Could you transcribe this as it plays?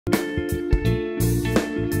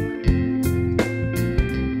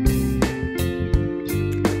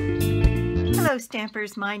Hello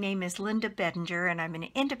Stampers, my name is Linda Bedinger and I'm an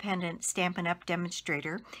independent Stampin' Up!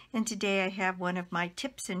 Demonstrator, and today I have one of my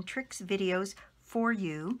tips and tricks videos for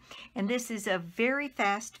you. And this is a very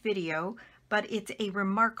fast video, but it's a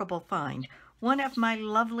remarkable find. One of my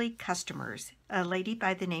lovely customers, a lady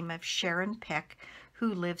by the name of Sharon Peck,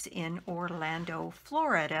 who lives in Orlando,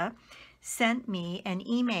 Florida, sent me an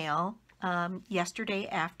email yesterday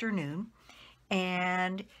afternoon,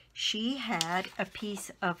 and she had a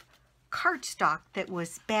piece of cardstock that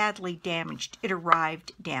was badly damaged. It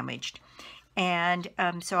arrived damaged. And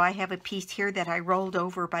so I have a piece here that I rolled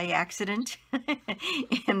over by accident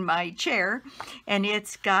in my chair, and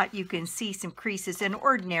it's got, you can see some creases, and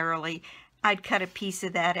ordinarily I'd cut a piece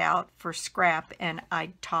of that out for scrap and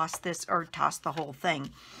I'd toss this, or toss the whole thing.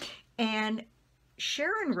 And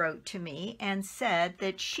Sharon wrote to me and said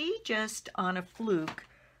that she just on a fluke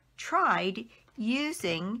tried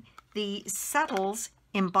using the Subtles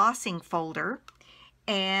embossing folder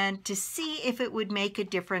and to see if it would make a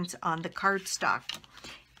difference on the cardstock.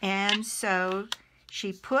 And so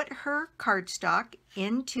she put her cardstock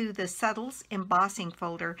into the Subtles embossing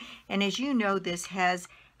folder, and as you know, this has,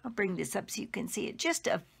 I'll bring this up so you can see it, just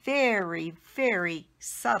a very, very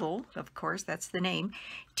subtle, of course that's the name,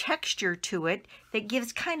 texture to it that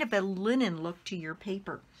gives kind of a linen look to your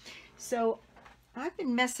paper. So I've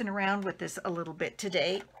been messing around with this a little bit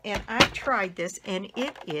today, and I've tried this, and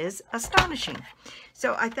it is astonishing.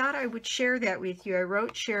 So I thought I would share that with you. I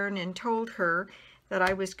wrote Sharon and told her that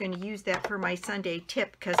I was going to use that for my Sunday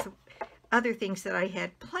tip, because other things that I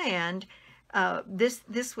had planned,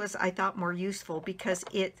 this was, I thought, more useful because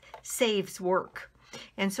it saves work.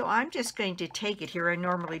 And so I'm just going to take it here. I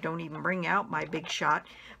normally don't even bring out my big shot,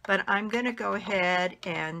 but I'm going to go ahead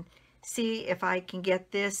and see if I can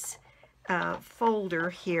get this folder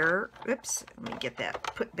here. Oops, let me get that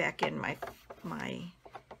put back in my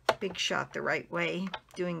big shot the right way,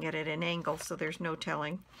 doing it at an angle so there's no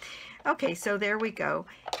telling. Okay, so there we go.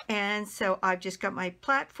 And so I've just got my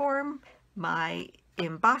platform, my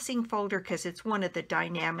embossing folder, because it's one of the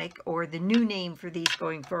dynamic, or the new name for these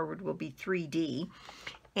going forward will be 3D.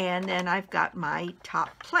 And then I've got my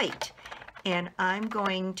top plate, and I'm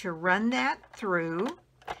going to run that through,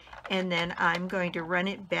 and then I'm going to run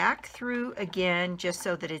it back through again just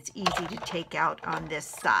so that it's easy to take out on this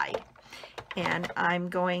side. And I'm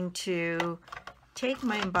going to take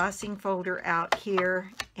my embossing folder out here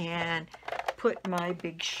and put my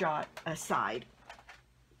big shot aside.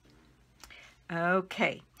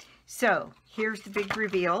 Okay, so here's the big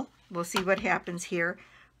reveal. We'll see what happens here.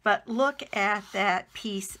 But look at that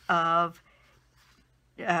piece of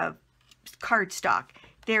cardstock.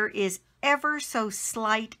 There is ever so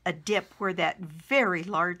slight a dip where that very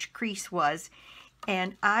large crease was,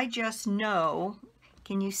 and I just know,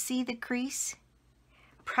 can you see the crease?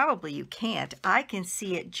 Probably you can't. I can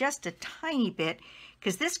see it just a tiny bit,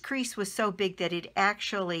 because this crease was so big that it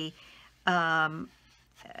actually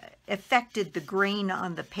affected the grain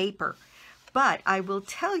on the paper. But I will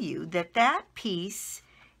tell you that that piece,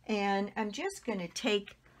 and I'm just going to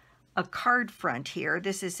take a card front here.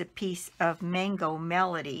 This is a piece of Mango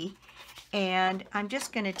Melody, and I'm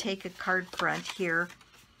just going to take a card front here,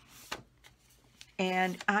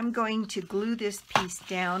 and I'm going to glue this piece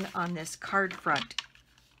down on this card front.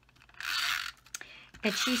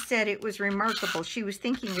 And she said it was remarkable. She was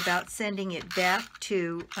thinking about sending it back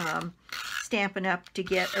to Stampin' Up! To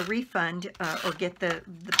get a refund or get the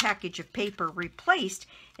package of paper replaced,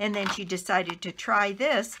 and then she decided to try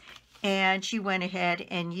this, and she went ahead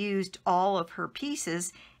and used all of her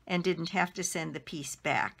pieces and didn't have to send the piece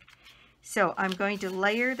back. So I'm going to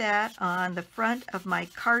layer that on the front of my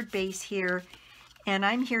card base here, and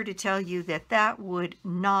I'm here to tell you that that would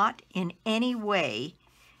not in any way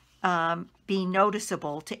be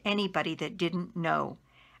noticeable to anybody that didn't know.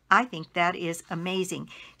 I think that is amazing.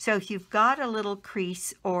 So if you've got a little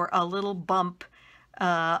crease or a little bump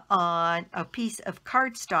on a piece of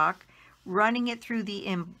cardstock, running it through the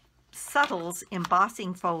Subtles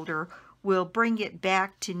embossing folder will bring it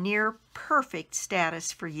back to near perfect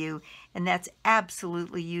status for you, and that's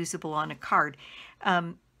absolutely usable on a card.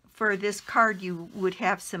 For this card, you would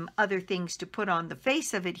have some other things to put on the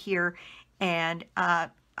face of it here, and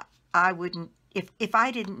I wouldn't, if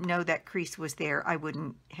I didn't know that crease was there, I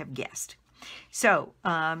wouldn't have guessed. So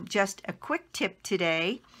just a quick tip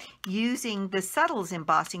today, using the Subtles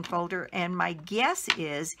embossing folder, and my guess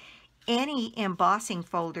is any embossing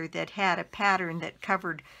folder that had a pattern that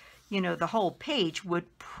covered, you know, the whole page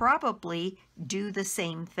would probably do the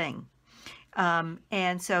same thing.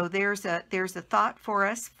 And so there's a thought for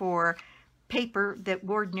us for paper that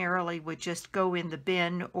ordinarily would just go in the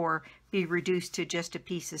bin or be reduced to just a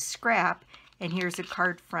piece of scrap. and here's a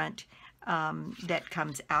card front that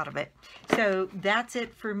comes out of it. So that's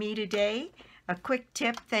it for me today. A quick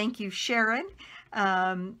tip. Thank you, Sharon.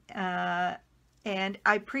 And I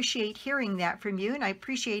appreciate hearing that from you, and I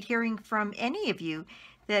appreciate hearing from any of you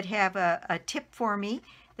that have a tip for me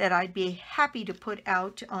that I'd be happy to put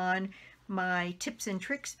out on my tips and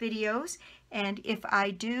tricks videos. And if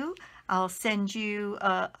I do, I'll send you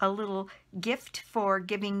a little gift for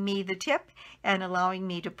giving me the tip and allowing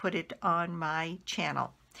me to put it on my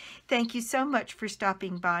channel. Thank you so much for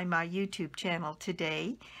stopping by my YouTube channel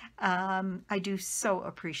today. I do so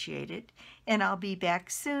appreciate it. And I'll be back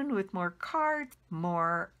soon with more cards,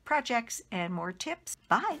 more projects, and more tips.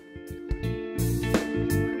 Bye!